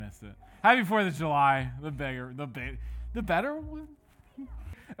it. Happy 4th of July. The better one.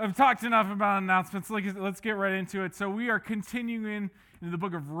 I've talked enough about announcements. Let's get right into it. So we are continuing in the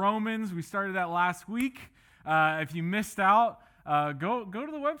book of Romans. We started that last week. If you missed out, go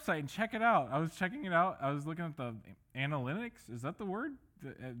to the website and check it out. I was checking it out. I was looking at the analytics. Is that the word?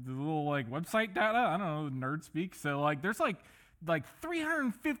 The little website data. I don't know, nerd speak. So there's like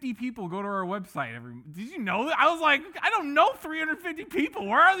 350 people go to our website every. Did you know that? I was like, I don't know 350 people.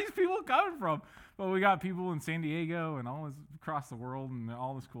 Where are these people coming from? But we got people in San Diego and all this across the world and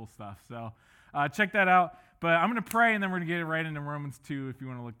all this cool stuff. So check that out. But I'm going to pray, and then we're going to get right into Romans 2 if you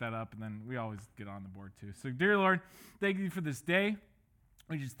want to look that up. And then we always get on the board too. So dear Lord, thank you for this day.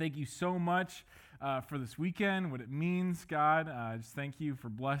 We just thank you so much for this weekend, what it means, God. Just thank you for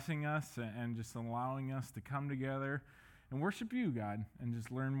blessing us and just allowing us to come together and worship you, God, and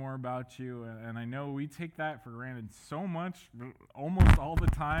just learn more about you. And I know we take that for granted so much, almost all the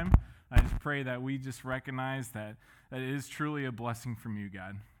time. I just pray that we just recognize that it is truly a blessing from you,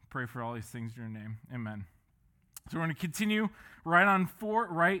 God. Pray for all these things in your name. Amen. So we're going to continue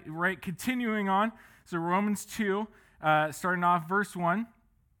continuing on. So Romans 2, starting off verse 1.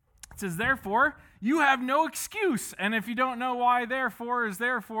 It says, therefore, you have no excuse. And if you don't know why therefore is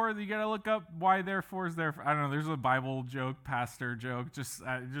therefore, you got to look up why therefore is therefore. I don't know, there's a Bible joke, pastor joke, just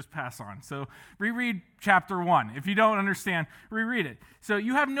pass on. So reread chapter 1. If you don't understand, reread it. So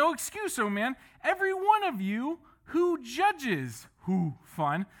you have no excuse, oh man, every one of you who judges,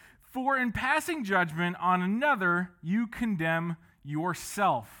 for in passing judgment on another, you condemn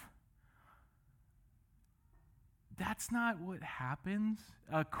yourself. That's not what happens.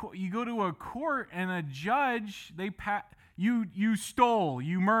 You go to a court and a judge, you stole,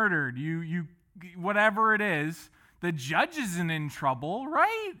 you murdered, you whatever it is. The judge isn't in trouble,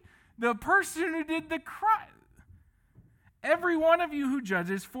 right? The person who did the crime. Every one of you who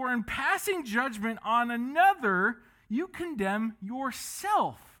judges, for in passing judgment on another, you condemn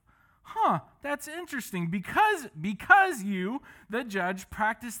yourself. That's interesting. Because you, the judge,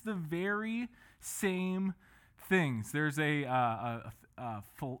 practice the very same things. There's a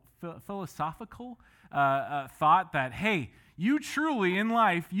philosophical thought that, hey, you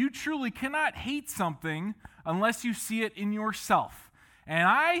truly cannot hate something unless you see it in yourself. And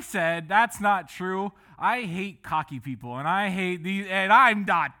I said, that's not true. I hate cocky people, and I hate these, and I'm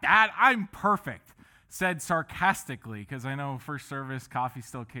not that. I'm perfect. Said sarcastically, because I know first service, coffee's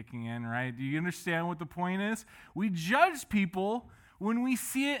still kicking in, right? Do you understand what the point is? We judge people when we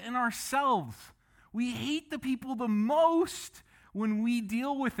see it in ourselves. We hate the people the most when we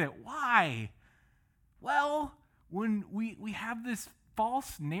deal with it. Why? Well, when we have this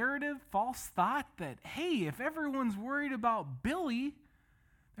false narrative, false thought that, hey, if everyone's worried about Billy,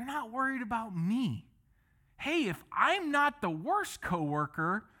 they're not worried about me. Hey, if I'm not the worst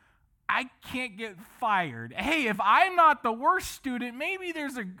coworker, I can't get fired. Hey, if I'm not the worst student, maybe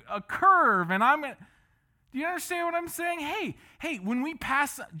there's a curve and do you understand what I'm saying? Hey, when we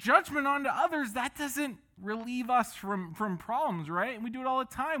pass judgment on to others, that doesn't relieve us from problems, right? And we do it all the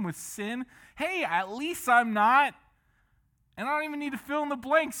time with sin. Hey, at least I'm not, and I don't even need to fill in the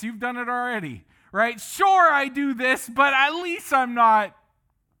blanks. You've done it already, right? Sure, I do this, but at least I'm not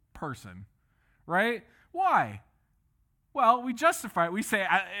person, right? Why? Well, we justify it. We say,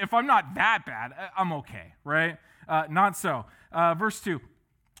 if I'm not that bad, I'm okay, right? Not so. Verse 2.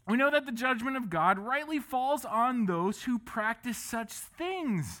 We know that the judgment of God rightly falls on those who practice such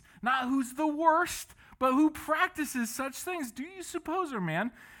things. Not who's the worst, but who practices such things. Do you suppose,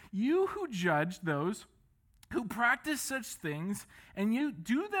 man, you who judge those who practice such things, and you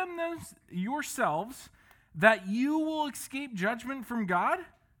do them yourselves, that you will escape judgment from God?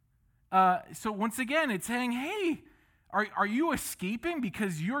 So once again, it's saying, hey, are you escaping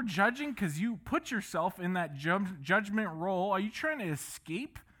because you're judging, because you put yourself in that judgment role? Are you trying to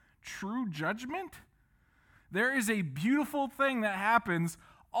escape true judgment? There is a beautiful thing that happens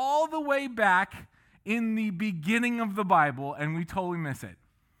all the way back in the beginning of the Bible, and we totally miss it.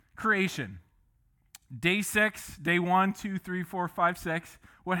 Creation. Day 6, day 1, 2, 3, 4, 5, 6.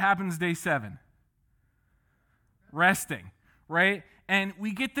 What happens day 7? Resting, right? And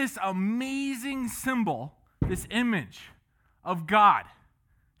we get this amazing symbol, this image of God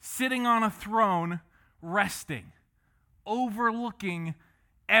sitting on a throne, resting, overlooking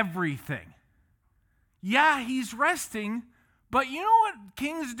everything. Yeah, he's resting, but you know what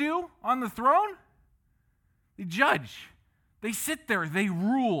kings do on the throne? They judge. They sit there. They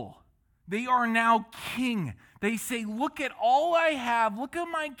rule. They are now king. They say, look at all I have. Look at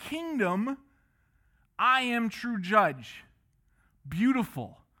my kingdom. I am true judge.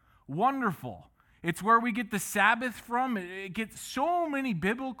 Beautiful. Wonderful. It's where we get the Sabbath from. It gets so many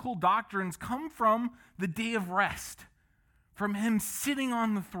biblical doctrines come from the day of rest, from him sitting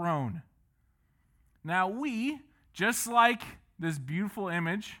on the throne. Now we, just like this beautiful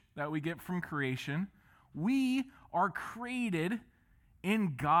image that we get from creation, we are created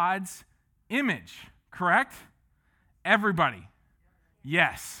in God's image, correct? Everybody.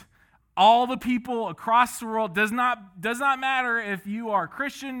 Yes. All the people across the world, does not matter if you are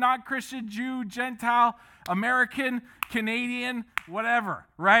Christian, not Christian, Jew, Gentile, American, Canadian, whatever,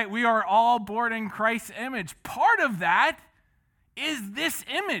 right? We are all born in Christ's image. Part of that is this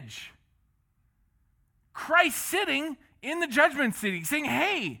image. Christ sitting in the judgment seat saying,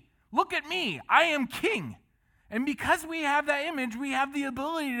 hey, look at me, I am king. And because we have that image, we have the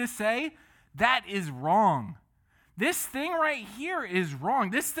ability to say, that is wrong. This thing right here is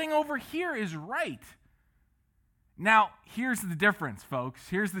wrong. This thing over here is right. Now, here's the difference, folks.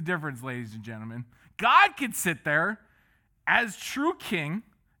 Here's the difference, ladies and gentlemen. God could sit there as true king,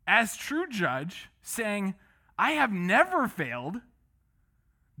 as true judge, saying, I have never failed.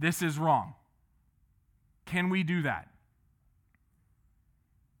 This is wrong. Can we do that?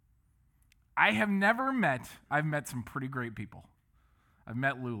 I've met some pretty great people. I've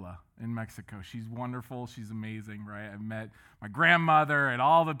met Lula in Mexico. She's wonderful. She's amazing, right? I've met my grandmother and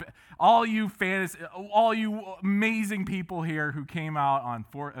all you amazing people here who came out on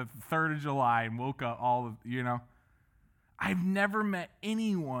 3rd of July and woke up I've never met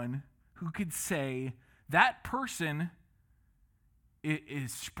anyone who could say that person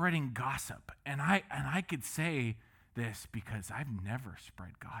is spreading gossip. And I could say this because I've never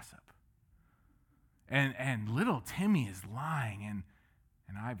spread gossip. And little Timmy is lying,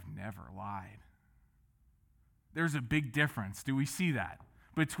 and I've never lied. There's a big difference. Do we see that?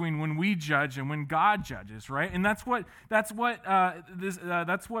 Between when we judge and when God judges, right? And that's what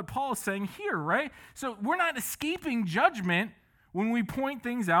Paul is saying here, right? So we're not escaping judgment when we point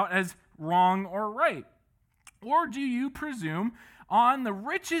things out as wrong or right. Or do you presume on the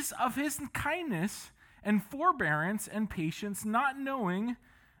riches of his kindness and forbearance and patience, not knowing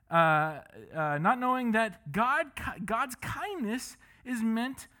that God's kindness is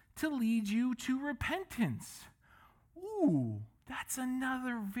meant to lead you to repentance? Ooh, that's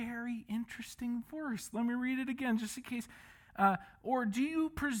another very interesting verse. Let me read it again just in case. Or do you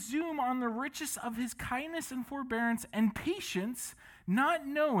presume on the riches of his kindness and forbearance and patience, not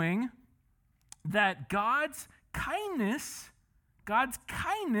knowing that God's kindness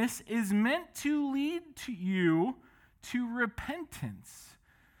is meant to lead to you to repentance?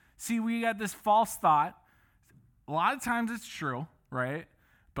 See, we got this false thought. A lot of times it's true, right?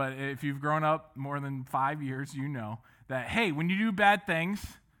 But if you've grown up more than 5 years, you know that, hey, when you do bad things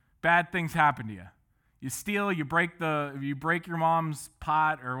happen to you. You steal, you break your mom's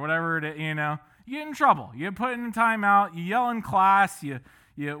pot or whatever it is, you get in trouble. You get put in a timeout, you yell in class, you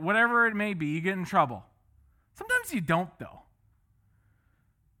whatever it may be, you get in trouble. Sometimes you don't, though.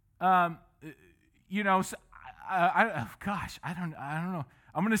 I don't know.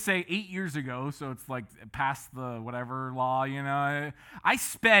 I'm going to say 8 years ago, so it's like past the whatever law, I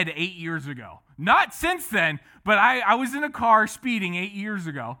sped 8 years ago. Not since then, but I was in a car speeding 8 years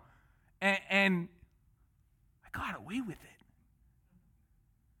ago, and I got away with it.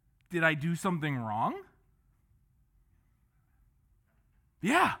 Did I do something wrong?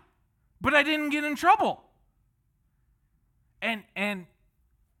 Yeah, but I didn't get in trouble. And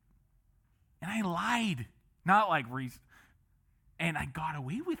I lied, not like and I got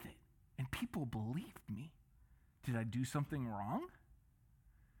away with it, and people believed me. Did I do something wrong?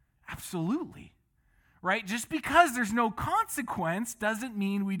 Absolutely, right? Just because there's no consequence doesn't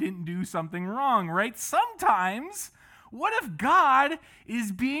mean we didn't do something wrong, right? Sometimes, what if God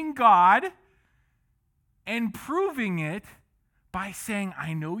is being God and proving it by saying,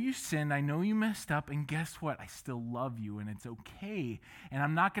 I know you sinned, I know you messed up, and guess what? I still love you, and it's okay. And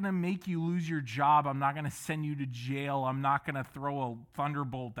I'm not going to make you lose your job. I'm not going to send you to jail. I'm not going to throw a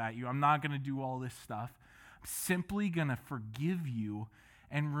thunderbolt at you. I'm not going to do all this stuff. I'm simply going to forgive you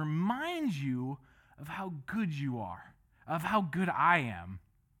and remind you of how good you are, of how good I am.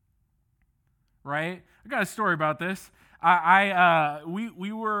 Right? I got a story about this.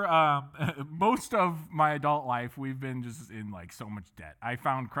 We were most of my adult life we've been just in like so much debt. I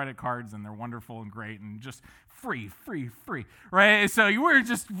found credit cards and they're wonderful and great and just free, right? So you were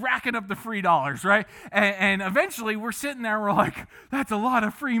just racking up the free dollars, right? And eventually we're sitting there, we're like, that's a lot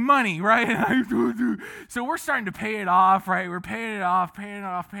of free money, right? So we're starting to pay it off, right? We're paying it off,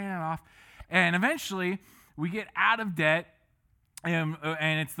 and eventually we get out of debt.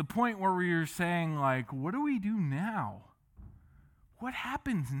 And it's the point where we are saying, like, what do we do now? What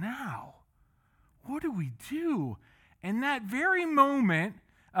happens now? what do we do? And that very moment,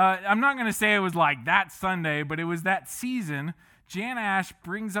 I'm not going to say it was like that Sunday, but it was that season, Jan Ash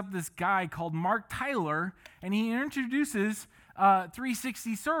brings up this guy called Mark Tyler, and he introduces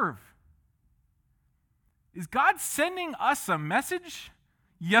 360 Serve. Is God sending us a message?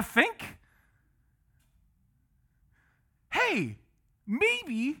 You think? Hey,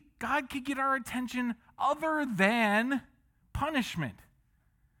 maybe God could get our attention other than punishment.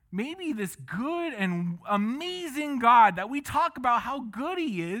 Maybe this good and amazing God that we talk about how good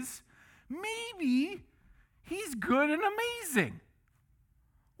he is, maybe he's good and amazing.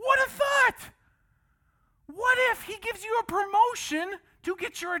 What a thought! What if he gives you a promotion to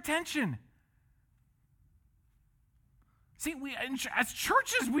get your attention? See, as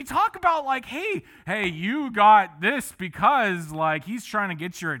churches, we talk about like, hey, you got this because like he's trying to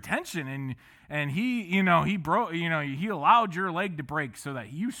get your attention, and he allowed your leg to break so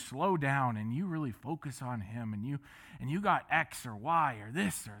that you slow down and you really focus on him, and you got X or Y or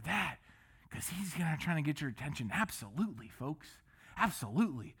this or that because he's trying to get your attention. Absolutely, folks,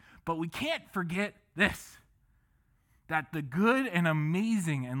 absolutely. But we can't forget this: that the good and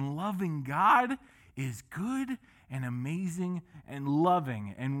amazing and loving God is good and amazing and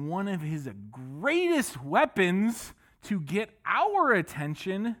loving. And one of his greatest weapons to get our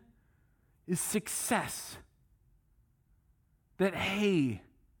attention is success. That, hey,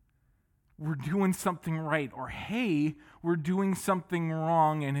 we're doing something right, or hey, we're doing something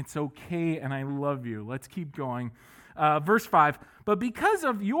wrong and it's okay and I love you. Let's keep going. Verse 5, but because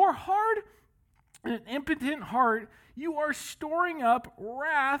of your hard and impotent heart, you are storing up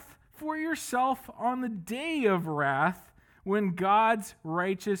wrath for yourself on the day of wrath when God's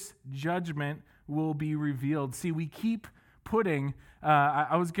righteous judgment will be revealed. See, we keep putting,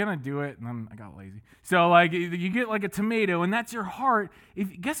 I was going to do it, and then I got lazy. So, like, you get like a tomato, and that's your heart.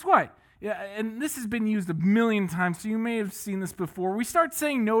 Guess what? Yeah, and this has been used a million times, so you may have seen this before. We start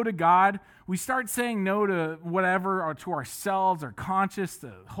saying no to God. We start saying no to whatever, or to ourselves, our conscience,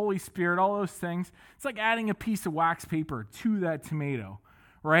 the Holy Spirit, all those things. It's like adding a piece of wax paper to that tomato.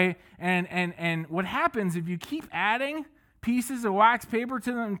 Right? And what happens if you keep adding pieces of wax paper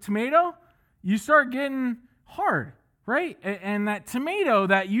to the tomato, you start getting hard, right? And that tomato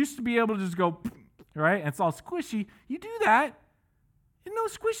that used to be able to just go, right, and it's all squishy, you do that, it's no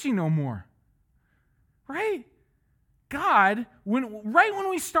squishy no more, right? God, right when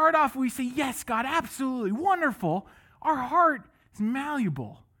we start off, we say, yes, God, absolutely, wonderful. Our heart is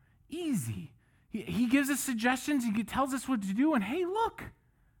malleable, easy. He gives us suggestions, he tells us what to do, and hey, look,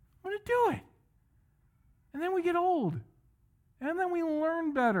 I'm going to do it. And then we get old. And then we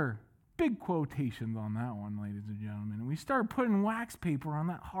learn better. Big quotations on that one, ladies and gentlemen. And we start putting wax paper on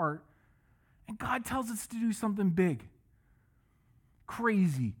that heart. And God tells us to do something big.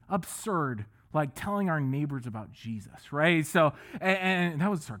 Crazy, absurd, like telling our neighbors about Jesus, right? So, and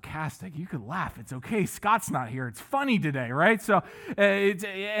that was sarcastic. You could laugh. It's okay. Scott's not here. It's funny today, right? So,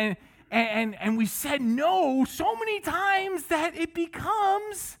 and we said no so many times that it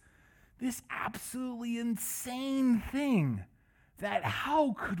becomes this absolutely insane thing that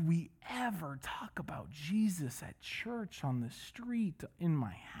how could we ever talk about Jesus at church, on the street, in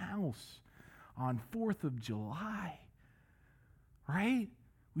my house, on 4th of July, right?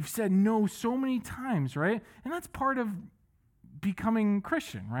 We've said no so many times, right? And that's part of becoming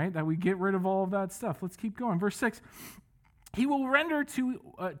Christian, right? That we get rid of all of that stuff. Let's keep going. Verse 6. He will render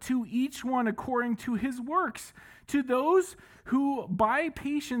to each one according to his works. To those who by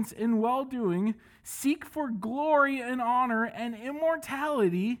patience and well-doing seek for glory and honor and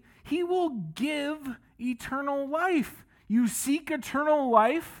immortality, he will give eternal life. You seek eternal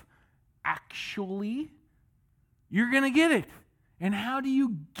life, actually, you're going to get it. And how do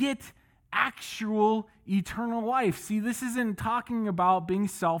you get actual eternal life? See, this isn't talking about being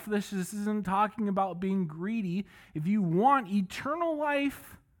selfish. This isn't talking about being greedy. If you want eternal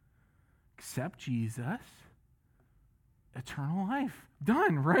life, accept Jesus. Eternal life.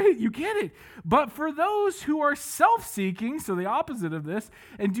 Done, right? You get it. But for those who are self-seeking, so the opposite of this,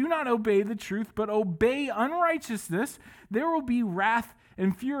 and do not obey the truth, but obey unrighteousness, there will be wrath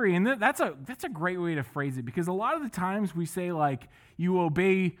and fury. And that's a great way to phrase it, because a lot of the times we say, like, you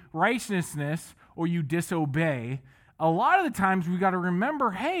obey righteousness or you disobey. A lot of the times we got to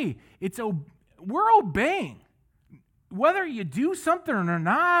remember, hey, we're obeying. Whether you do something or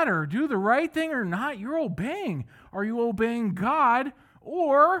not, or do the right thing or not, you're obeying. Are you obeying God,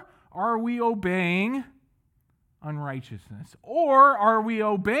 or are we obeying unrighteousness? Or are we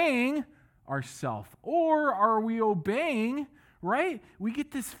obeying ourselves? Or are we obeying, right? We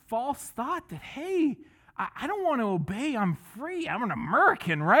get this false thought that, hey, I don't want to obey. I'm free. I'm an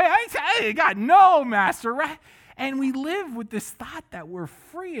American, right? I got no master, right? And we live with this thought that we're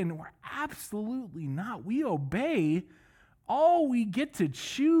free, and we're absolutely not. We obey. All we get to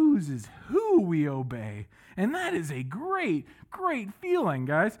choose is who we obey. And that is a great, great feeling,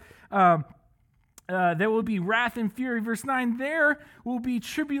 guys. There will be wrath and fury. Verse 9, there will be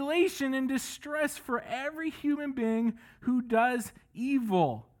tribulation and distress for every human being who does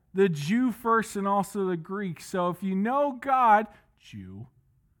evil. The Jew first and also the Greek. So if you know God, Jew,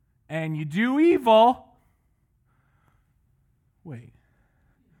 and you do evil, wait.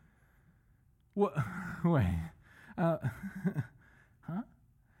 What? Wait. Huh?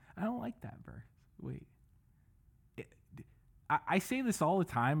 I don't like that verse. Wait. I say this all the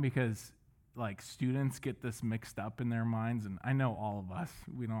time because like students get this mixed up in their minds, and I know all of us,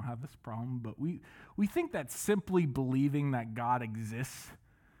 we don't have this problem, but we think that simply believing that God exists,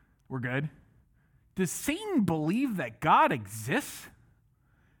 we're good. Does Satan believe that God exists?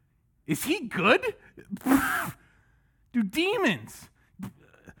 Is he good? Do demons?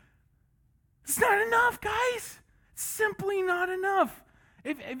 It's not enough, guys. It's simply not enough.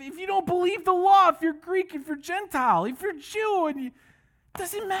 If you don't believe the law, if you're Greek, if you're Gentile, if you're Jew, it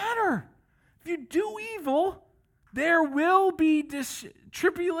doesn't matter. If you do evil, there will be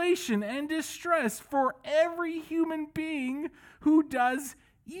tribulation and distress for every human being who does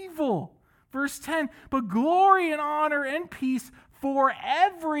evil. Verse 10, but glory and honor and peace for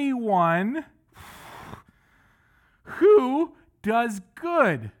everyone who does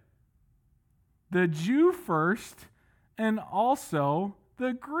good. The Jew first and also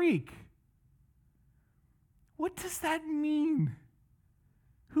the Greek. What does that mean?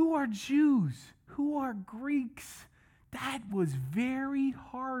 Who are Jews? Who are Greeks? That was very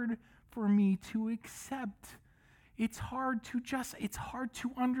hard for me to accept. It's hard to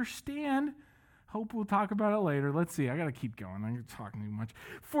understand. Hope we'll talk about it later. Let's see. I got to keep going. I'm talking too much.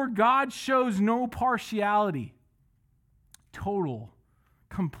 For God shows no partiality. Total,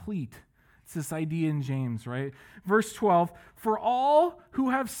 complete. It's this idea in James, right? Verse 12, for all who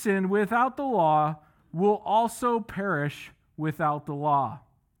have sinned without the law will also perish without the law.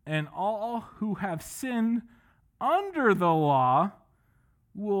 And all who have sinned under the law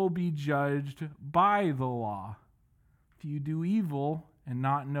will be judged by the law. If you do evil and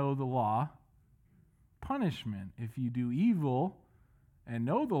not know the law, punishment. If you do evil and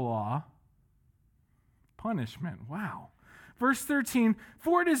know the law, punishment. Wow. Verse 13,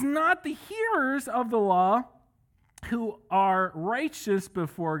 for it is not the hearers of the law who are righteous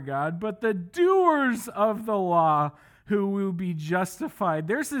before God, but the doers of the law who will be justified.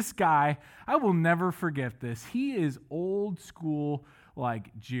 There's this guy, I will never forget this. He is old school,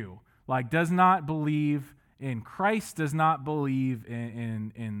 like Jew, like does not believe in Christ, does not believe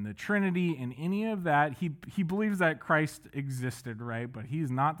in the Trinity, in any of that. He believes that Christ existed, right? But he's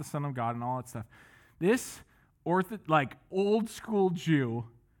not the Son of God and all that stuff. This old school Jew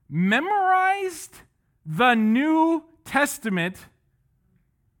memorized the New Testament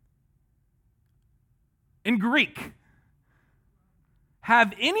in Greek.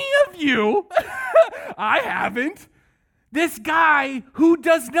 Have any of you, I haven't, this guy who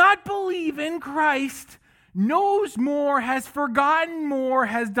does not believe in Christ, knows more, has forgotten more,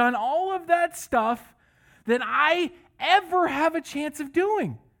 has done all of that stuff than I ever have a chance of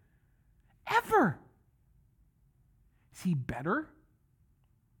doing. Ever. Is he better?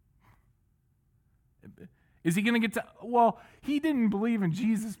 Is he going to get to, well, he didn't believe in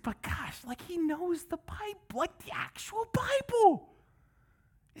Jesus, but gosh, like he knows the Bible, like the actual Bible.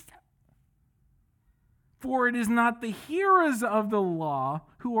 For it is not the hearers of the law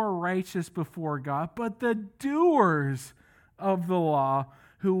who are righteous before God, but the doers of the law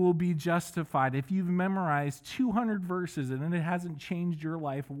who will be justified. If you've memorized 200 verses and it hasn't changed your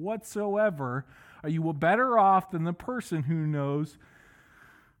life whatsoever, are you better off than the person who knows,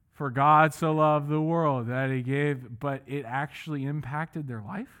 for God so loved the world that he gave, but it actually impacted their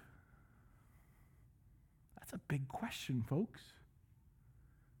life? That's a big question, folks.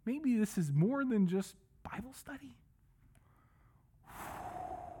 Maybe this is more than just Bible study.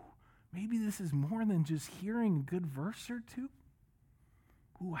 Maybe this is more than just hearing a good verse or two.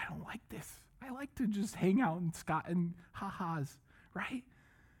 Ooh, I don't like this. I like to just hang out and ha-has, right?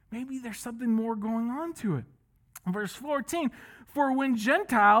 Maybe there's something more going on to it. Verse 14, for when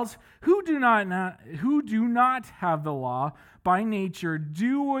Gentiles who do not have the law by nature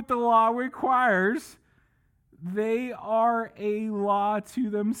do what the law requires, they are a law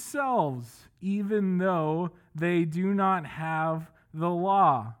to themselves, even though they do not have the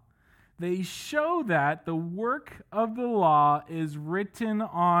law. They show that the work of the law is written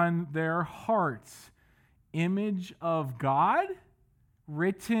on their hearts, image of God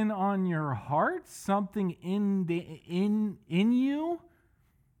written on your heart, something in you.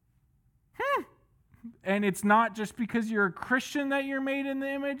 And it's not just because you're a Christian that you're made in the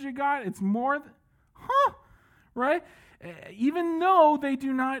image of God. It's more, right? Even though they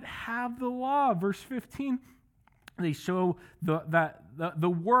do not have the law. Verse 15, they show that the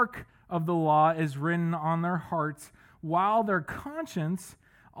work of the law is written on their hearts, while their conscience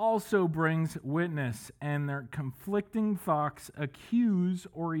also brings witness, and their conflicting thoughts accuse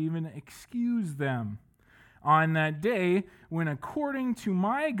or even excuse them. On that day, when according to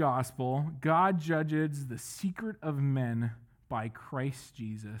my gospel, God judges the secret of men by Christ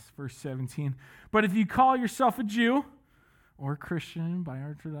Jesus. Verse 17, but if you call yourself a Jew, or Christian by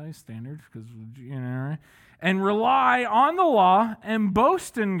our Judaistic standards, because and rely on the law and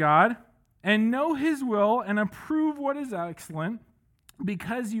boast in God and know his will and approve what is excellent,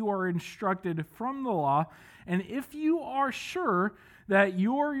 because you are instructed from the law, and if you are sure that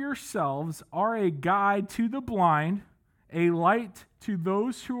you yourselves are a guide to the blind, a light to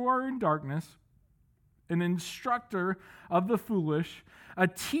those who are in darkness, an instructor of the foolish, a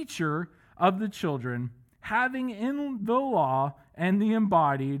teacher of the children, having in the law and the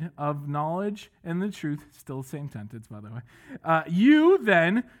embodied of knowledge and the truth, still the same sentence, by the way. You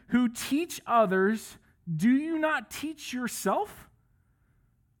then, who teach others, do you not teach yourself?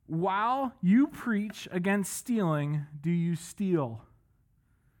 While you preach against stealing, do you steal?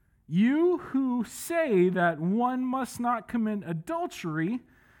 You who say that one must not commit adultery,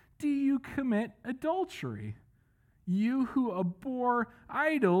 do you commit adultery? You who abhor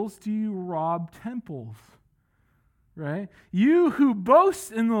idols, do you rob temples? Right? You who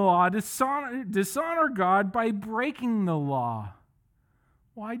boast in the law dishonor God by breaking the law.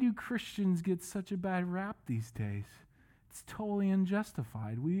 Why do Christians get such a bad rap these days? It's totally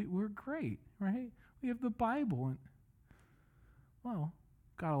unjustified. We're great, right? We have the Bible. And, well,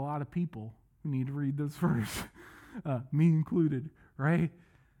 got a lot of people who need to read this verse, me included, right?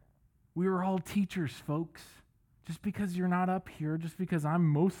 We were all teachers, folks. Just because you're not up here, just because I'm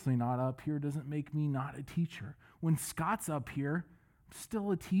mostly not up here, doesn't make me not a teacher. When Scott's up here, I'm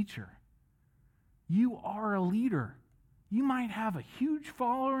still a teacher. You are a leader. You might have a huge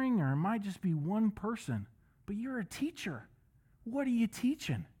following, or it might just be one person, but you're a teacher. What are you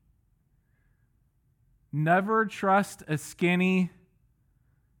teaching? Never trust a skinny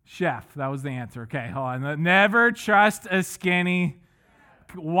chef. That was the answer. Okay, hold on. Never trust a skinny.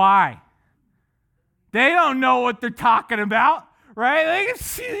 Why? They don't know what they're talking about, right? They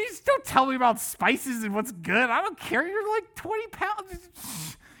don't tell me about spices and what's good. I don't care. You're like 20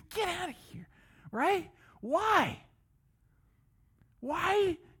 pounds. Get out of here, right? Why?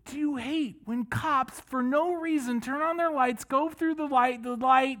 Why do you hate when cops, for no reason, turn on their lights, go through the light,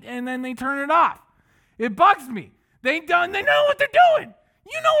 and then they turn it off? It bugs me. They know what they're doing.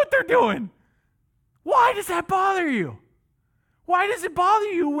 You know what they're doing. Why does that bother you? Why does it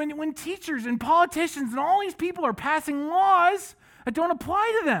bother you when teachers and politicians and all these people are passing laws that don't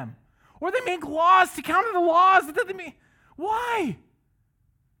apply to them? Or they make laws to counter the laws that they make. Why?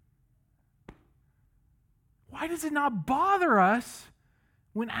 Why does it not bother us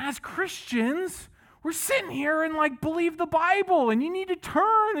when, as Christians, we're sitting here and believe the Bible, and you need to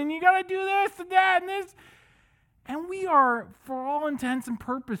turn, and you got to do this and that and this. And we are, for all intents and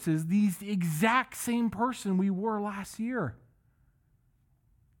purposes, the exact same person we were last year.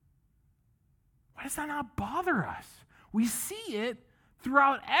 Why does that not bother us? We see it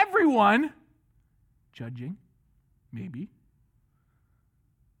throughout everyone, judging, maybe.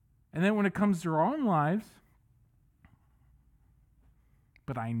 And then when it comes to our own lives,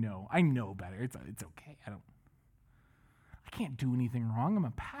 but I know better. It's okay. I can't do anything wrong. I'm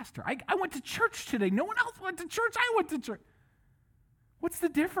a pastor. I went to church today. No one else went to church. I went to church. What's the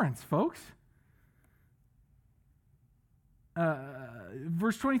difference, folks?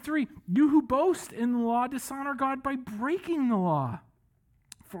 Verse 23, you who boast in the law dishonor God by breaking the law.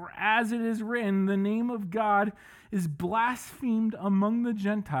 For as it is written, the name of God is blasphemed among the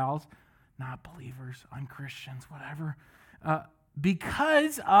Gentiles, not believers, unchristians, whatever,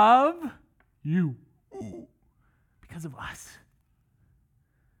 because of you. Because of us.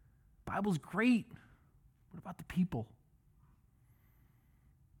 Bible's great. What about the people?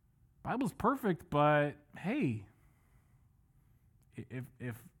 Bible's perfect, but hey,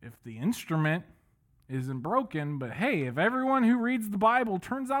 if the instrument isn't broken, but hey, if everyone who reads the Bible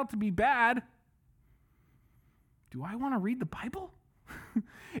turns out to be bad, do I want to read the Bible?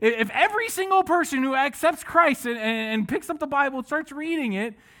 If every single person who accepts Christ and picks up the Bible and starts reading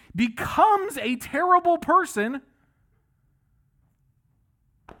it becomes a terrible person,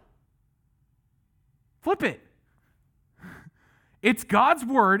 Flip it. It's God's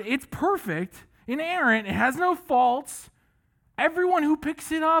word. It's perfect, inerrant. It has no faults. Everyone who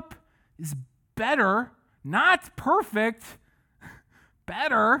picks it up is better, not perfect,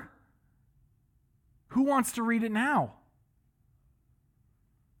 better. Who wants to read it now?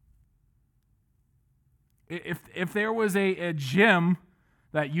 If there was a gym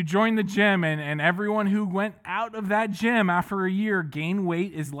that you joined the gym and everyone who went out of that gym after a year gained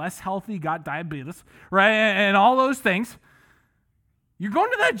weight, is less healthy, got diabetes, right, and all those things, you're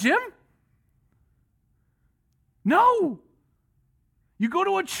going to that gym? No. You go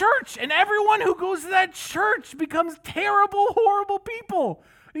to a church and everyone who goes to that church becomes terrible, horrible people.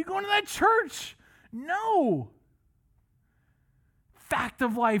 Are you going to that church? No. Fact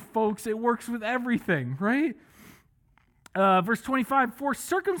of life, folks. It works with everything, right? Verse 25, for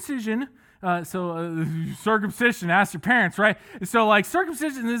circumcision, circumcision, ask your parents, right? So like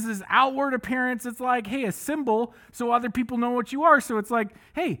circumcision is this outward appearance. It's like, hey, a symbol so other people know what you are. So it's like,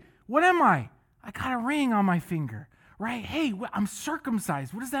 hey, what am I? I got a ring on my finger, right? Hey, I'm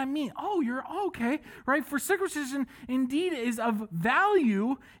circumcised. What does that mean? Oh, you're okay, right? For circumcision indeed is of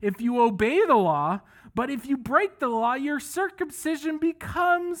value if you obey the law, but if you break the law, your circumcision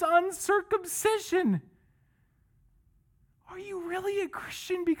becomes uncircumcision. Are you really a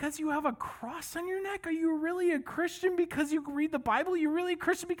Christian because you have a cross on your neck? Are you really a Christian because you read the Bible? Are you really a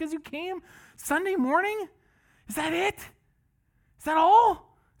Christian because you came Sunday morning? Is that it? Is that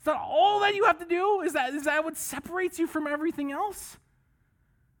all? Is that all that you have to do? Is that what separates you from everything else?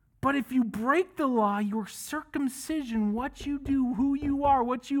 But if you break the law, your circumcision, what you do, who you are,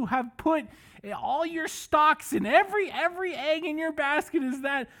 what you have put all your stocks in, every egg in your basket is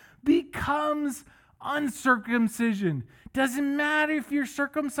that becomes uncircumcision. Doesn't matter if you're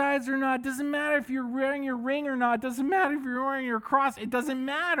circumcised or not. Doesn't matter if you're wearing your ring or not. Doesn't matter if you're wearing your cross. It doesn't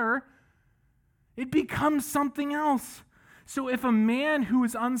matter. It becomes something else. So if a man who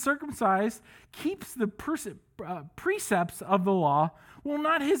is uncircumcised keeps the precepts of the law, will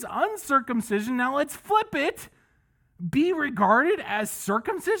not his uncircumcision, now let's flip it, be regarded as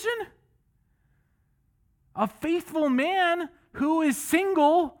circumcision? A faithful man who is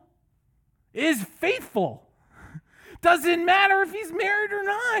single is faithful. Doesn't matter if he's married or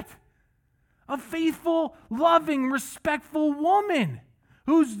not. A faithful, loving, respectful woman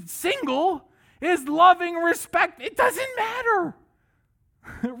who's single is loving, respect. It doesn't matter.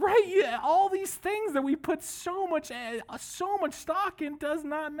 Right? Yeah, all these things that we put so much stock in does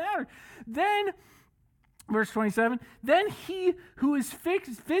not matter. Then, verse 27, then he who is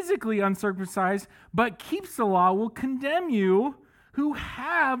physically uncircumcised but keeps the law will condemn you who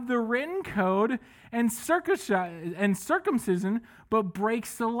have the written code and circumcision but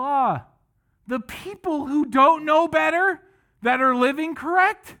breaks the law. The people who don't know better, that are living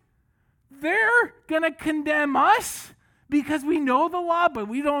correct, they're going to condemn us because we know the law, but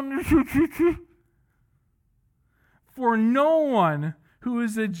we don't. For no one who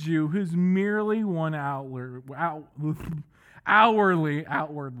is a Jew, who's merely one outwardly. Gosh,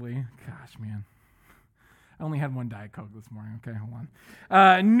 man. I only had one Diet Coke this morning. Okay, hold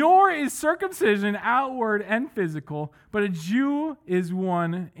on. Nor is circumcision outward and physical, but a Jew is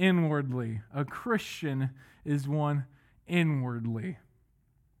one inwardly. A Christian is one inwardly.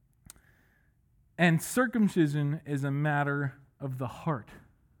 And circumcision is a matter of the heart,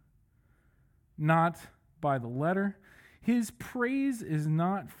 not by the letter. His praise is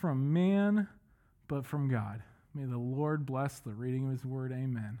not from man, but from God. May the Lord bless the reading of his word.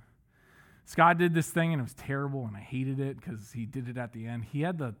 Amen. Scott did this thing, and it was terrible, and I hated it because he did it at the end. He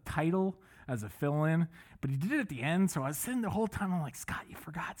had the title as a fill-in, but he did it at the end, so I was sitting the whole time, I'm like, Scott, you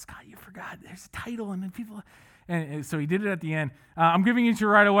forgot. There's a title, and then people... And so he did it at the end. I'm giving it to you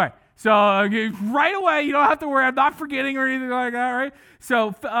right away. So right away, you don't have to worry. I'm not forgetting or anything like that, right?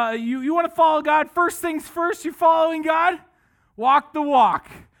 So you want to follow God? First things first, you're following God? Walk the walk.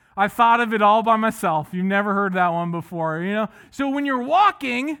 I thought of it all by myself. You've never heard that one before, you know? So when you're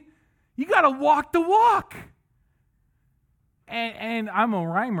walking, you got to walk the walk. And I'm a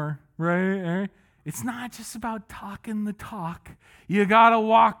rhymer, right? It's not just about talking the talk. You got to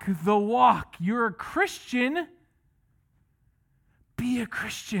walk the walk. You're a Christian. Be a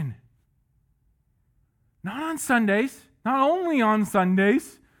Christian. Not on Sundays. Not only on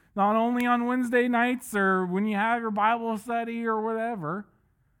Sundays. Not only on Wednesday nights or when you have your Bible study or whatever.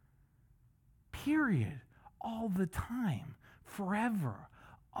 Period. All the time. Forever.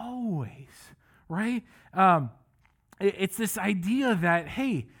 Always. Right? It's this idea that,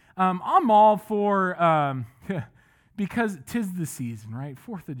 hey, I'm all for because 'tis the season, right?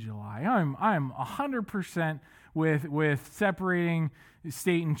 4th of July. I'm 100% with separating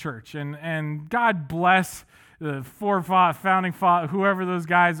state and church. And God bless the founding fathers, whoever those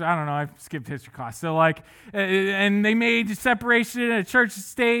guys, I don't know, I skipped history class. So and they made separation of church and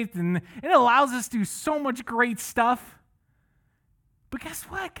state, and it allows us to do so much great stuff. But guess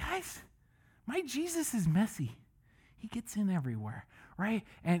what, guys? My Jesus is messy. He gets in everywhere, right?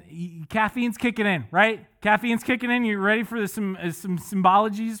 And caffeine's kicking in, right? Caffeine's kicking in. You're ready for some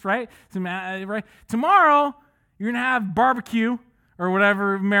symbologies, right? Right? Tomorrow, you're going to have barbecue or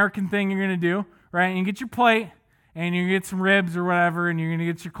whatever American thing you're going to do, right? And you get your plate, and you're going to get some ribs or whatever, and you're going to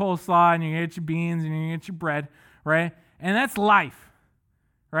get your coleslaw, and you're going to get your beans, and you're going to get your bread, right? And that's life,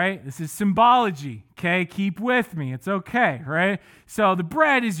 right? This is symbology, okay? Keep with me. It's okay, right? So the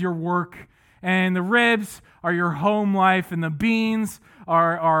bread is your work, and the ribs are your home life, and the beans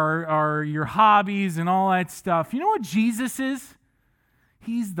are your hobbies and all that stuff. You know what Jesus is?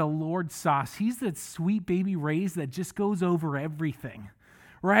 He's the Lord sauce. He's that sweet baby Ray's that just goes over everything,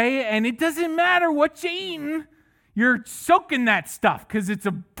 right? And it doesn't matter what you're eating. You're soaking that stuff because it's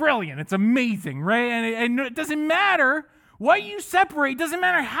brilliant. It's amazing, right? And it doesn't matter what you separate. It doesn't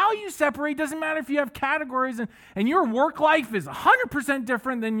matter how you separate. It doesn't matter if you have categories. And your work life is 100%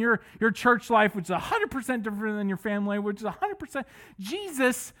 different than your church life, which is 100% different than your family, which is 100%.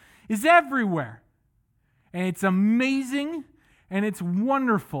 Jesus is everywhere. And it's amazing. And it's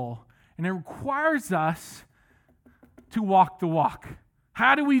wonderful, and it requires us to walk the walk.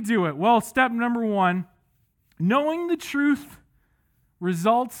 How do we do it? Well, step number 1, knowing the truth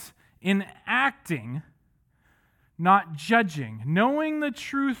results in acting, not judging. Knowing the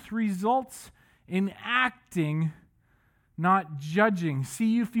truth results in acting, not judging.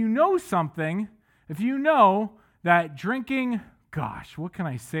 See, if you know something, if you know that drinking, gosh, what can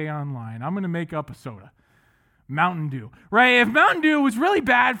I say online? I'm going to make up a soda. Mountain Dew, right? If Mountain Dew was really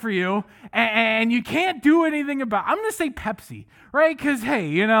bad for you and you can't do anything about it, I'm going to say Pepsi, right? Because, hey,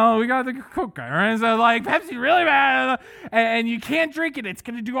 we got the Coke guy, right? So, Pepsi really bad, and you can't drink it. It's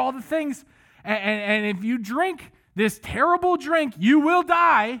going to do all the things. And if you drink this terrible drink, you will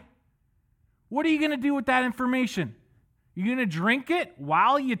die. What are you going to do with that information? You going to drink it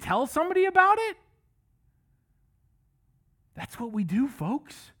while you tell somebody about it? That's what we do,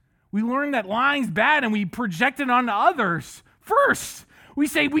 folks. We learn that lying's bad and we project it onto others first. We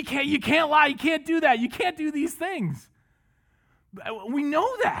say, you can't lie, you can't do that, you can't do these things. We know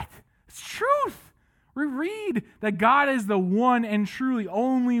that. It's truth. We read that God is the one and truly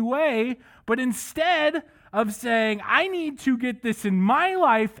only way, but instead of saying, I need to get this in my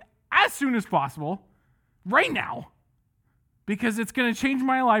life as soon as possible, right now, because it's going to change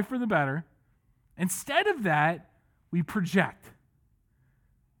my life for the better, instead of that, we project.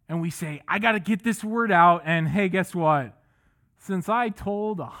 And we say, I got to get this word out, and hey, guess what? Since I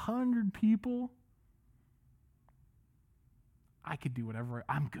told 100 people, I could do whatever.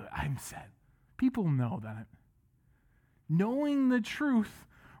 I'm good. I'm set. People know that. Knowing the truth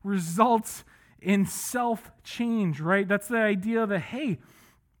results in self-change, right? That's the idea that, hey,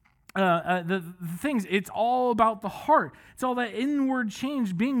 the things, it's all about the heart. It's all that inward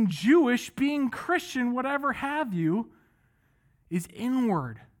change. Being Jewish, being Christian, whatever have you, is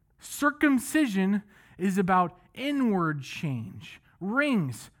inward. Circumcision is about inward change.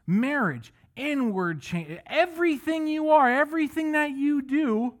 Rings, marriage, inward change. Everything you are, everything that you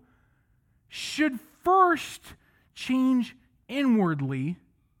do should first change inwardly,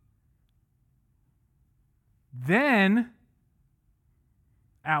 then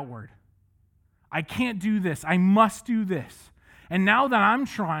outward. I can't do this. I must do this. And now that I'm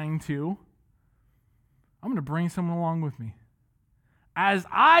trying to, I'm going to bring someone along with me. As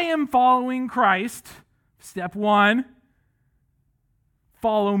I am following Christ, step 1,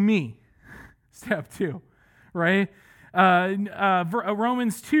 follow me. Step 2, right?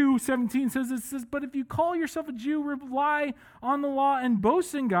 Romans 2:17 says, but if you call yourself a Jew, rely on the law and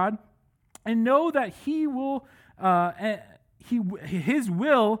boast in God, and know that He will, His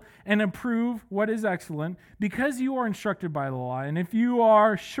will and approve what is excellent, because you are instructed by the law. And if you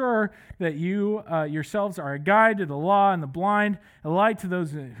are sure that you yourselves are a guide to the law and the blind, a light to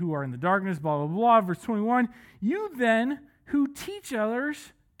those who are in the darkness, blah, blah, blah. Verse 21, you then who teach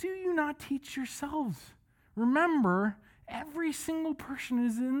others, do you not teach yourselves? Remember, every single person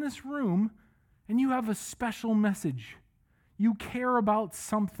is in this room, and you have a special message. You care about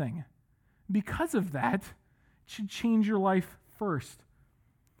something. Because of that, should change your life first.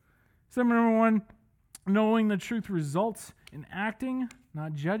 Step number 1, knowing the truth results in acting,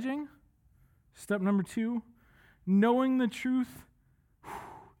 not judging. Step number 2, knowing the truth.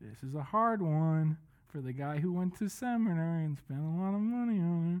 This is a hard one. for the guy who went to seminary and spent a lot of money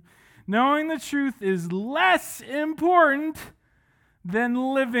on it. Knowing the truth is less important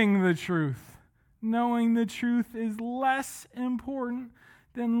than living the truth. Knowing the truth is less important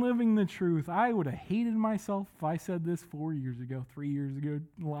than living the truth. I would have hated myself if I said this 4 years ago, 3 years ago,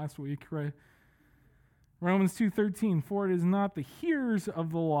 last week, right? Romans 2:13, for it is not the hearers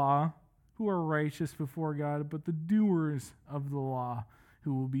of the law who are righteous before God, but the doers of the law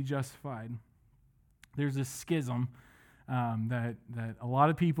who will be justified. There's a schism that a lot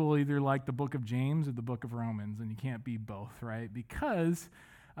of people either like the book of James or the book of Romans, and you can't be both, right? Because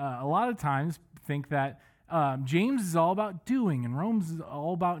a lot of times think that James is all about doing and Romans is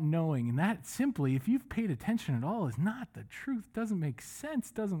all about knowing, and that simply, if you've paid attention at all, is not the truth. Doesn't make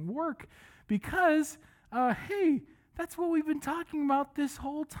sense, doesn't work, because, hey, that's what we've been talking about this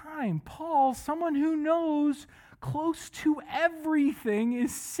whole time. Paul, someone who knows close to everything,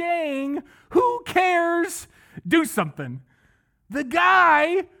 is saying, who cares? Do something. The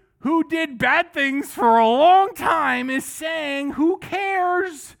guy who did bad things for a long time is saying, who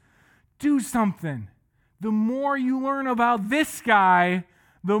cares? Do something. The more you learn about this guy,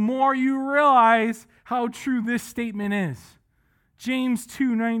 the more you realize how true this statement is. James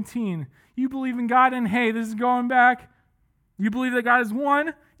 2:19. You believe in God, and hey, this is going back. You believe that God is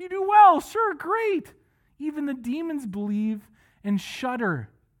one? You do well. Sure, great. Even the demons believe and shudder.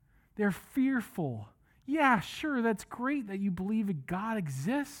 They're fearful. Yeah, sure, that's great that you believe that God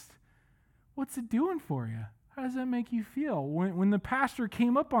exists. What's it doing for you? How does that make you feel? When the pastor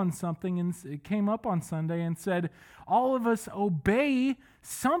came up on something and it came up on Sunday and said, all of us obey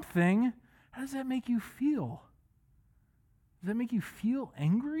something, how does that make you feel? Does that make you feel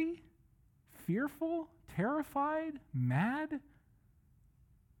angry, fearful, terrified, mad?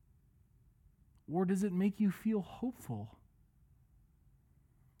 Or does it make you feel hopeful?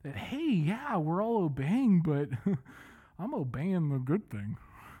 That, hey, yeah, we're all obeying, but I'm obeying the good thing.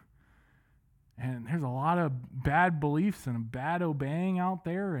 And there's a lot of bad beliefs and bad obeying out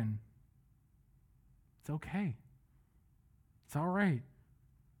there, and it's okay. It's all right.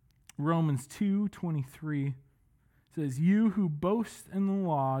 Romans 2:23 says, you who boast in the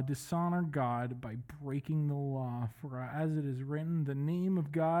law dishonor God by breaking the law. For as it is written, the name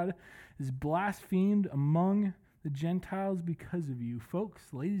of God is blasphemed among the Gentiles because of you. Folks,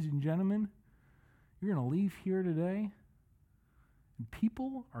 ladies and gentlemen, you're going to leave here today, and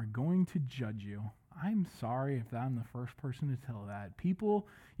people are going to judge you. I'm sorry if I'm the first person to tell that. People,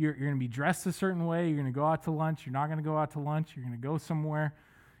 you're going to be dressed a certain way. You're going to go out to lunch. You're not going to go out to lunch. You're going to go somewhere.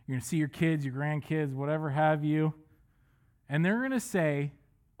 You're going to see your kids, your grandkids, whatever have you. And they're going to say,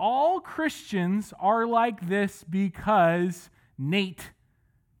 all Christians are like this because Nate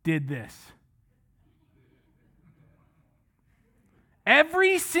did this.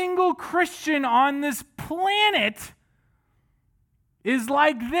 Every single Christian on this planet is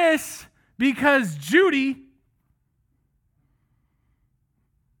like this because Judy.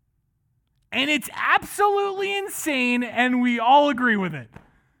 And it's absolutely insane, and we all agree with it.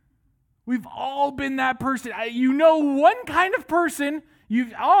 We've all been that person. You know one kind of person.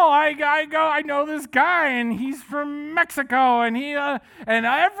 I know this guy, and he's from Mexico, and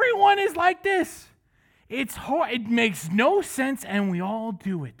everyone is like this. It makes no sense, and we all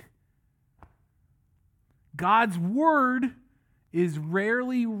do it. God's word is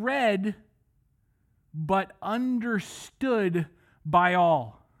rarely read, but understood by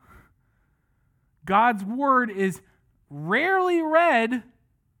all. God's word is rarely read,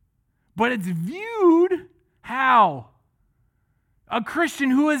 but it's viewed how? A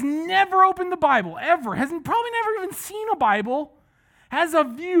Christian who has never opened the Bible, ever, hasn't probably never even seen a Bible, has a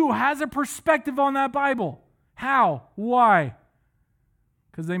view, has a perspective on that Bible. How? Why?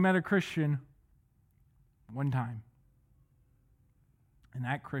 Because they met a Christian one time. And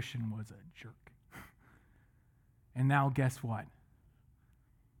that Christian was a jerk. And now guess what?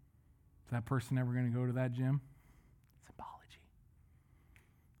 Is that person ever going to go to that gym? Symbology.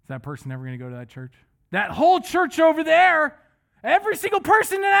 Is that person ever going to go to that church? That whole church over there, every single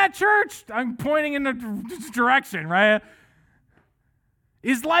person in that church, I'm pointing in a direction, right?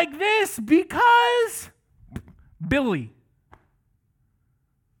 Is like this because Billy.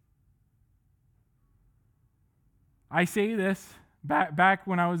 I say this back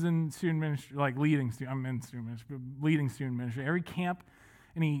when I was in student ministry, like leading student ministry. Every camp,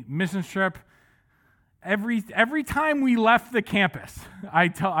 any mission trip, every time we left the campus, I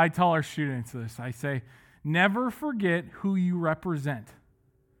tell our students this. I say, never forget who you represent.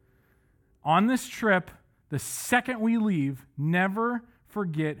 On this trip, the second we leave, never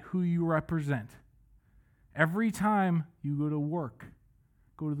forget who you represent. Every time you go to work,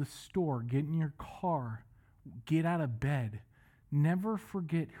 go to the store, get in your car, get out of bed. Never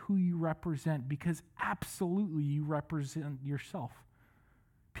forget who you represent, because absolutely you represent yourself.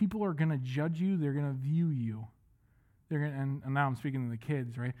 People are going to judge you. They're going to view you. And now I'm speaking to the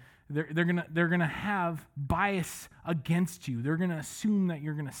kids, right? They're gonna have bias against you. They're gonna assume that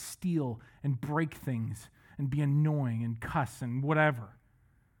you're gonna steal and break things and be annoying and cuss and whatever,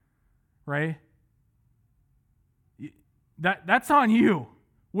 right? That's on you.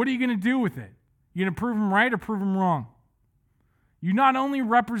 What are you gonna do with it? You gonna prove them right or prove them wrong? You not only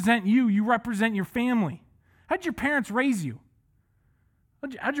represent you represent your family. How'd your parents raise you?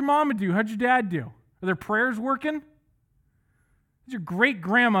 How'd your mama do? How'd your dad do? Are their prayers working? How's your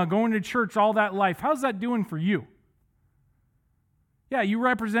great-grandma going to church all that life? How's that doing for you? Yeah, you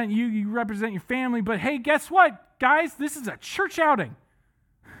represent your family, but hey, guess what, guys? This is a church outing.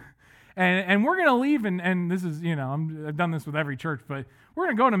 And we're going to leave, and this is, I've done this with every church, but we're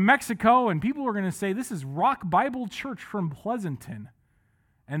going to go to Mexico, and people are going to say, this is Rock Bible Church from Pleasanton.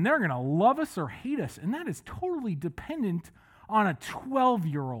 And they're going to love us or hate us, and that is totally dependent on a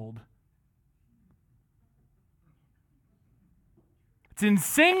 12-year-old. It's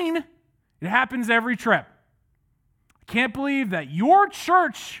insane. It happens every trip. I can't believe that your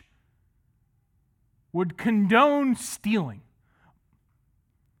church would condone stealing.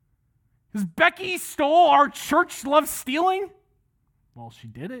 Because Becky stole our church loves stealing? Well, she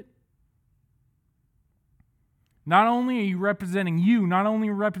did it. Not only are you representing you, not only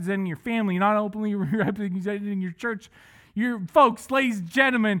are you representing your family, not only are you representing your church, your folks, ladies and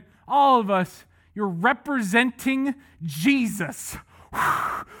gentlemen, all of us, you're representing Jesus.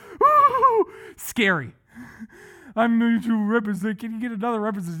 Scary. I'm going to represent. Can you get another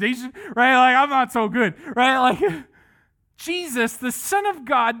representation? Right? Like, I'm not so good. Right? Like, Jesus, the Son of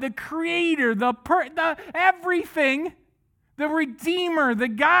God, the Creator, the everything, the Redeemer, the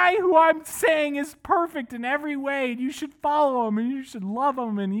guy who I'm saying is perfect in every way, and you should follow him, and you should love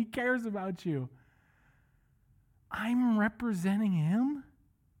him, and he cares about you. I'm representing him?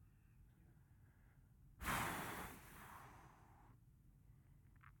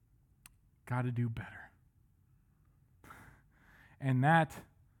 Got to do better. And that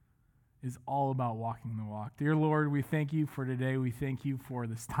is all about walking the walk. Dear Lord, we thank you for today. We thank you for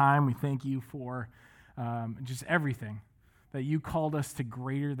this time. We thank you for just everything, that you called us to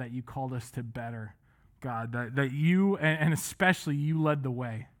greater, that you called us to better. God, that you, and especially you, led the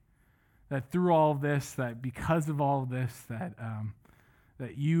way. That through all of this, that because of all of this,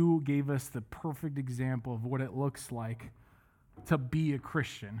 that you gave us the perfect example of what it looks like to be a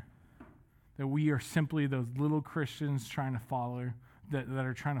Christian. That we are simply those little Christians trying to follow, that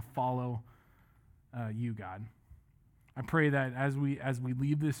are trying to follow you, God. I pray that as we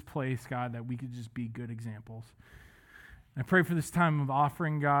leave this place, God, that we could just be good examples. I pray for this time of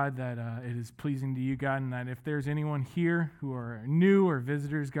offering, God, that it is pleasing to you, God, and that if there's anyone here who are new or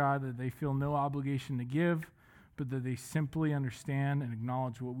visitors, God, that they feel no obligation to give, but that they simply understand and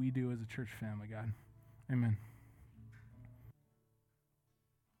acknowledge what we do as a church family, God. Amen.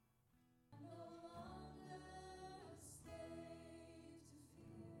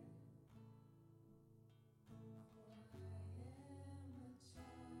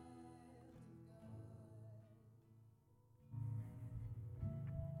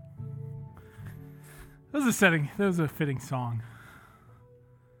 That was a fitting song.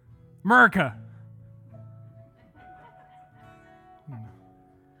 America.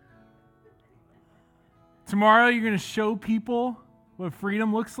 Tomorrow you're going to show people what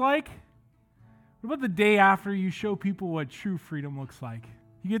freedom looks like. What about the day after you show people what true freedom looks like?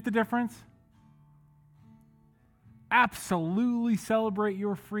 You get the difference? Absolutely celebrate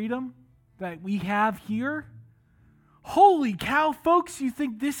your freedom that we have here. Holy cow, folks, you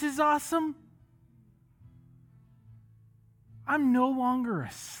think this is awesome? I'm no longer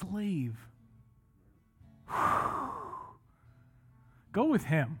a slave. Go with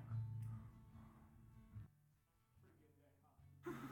him.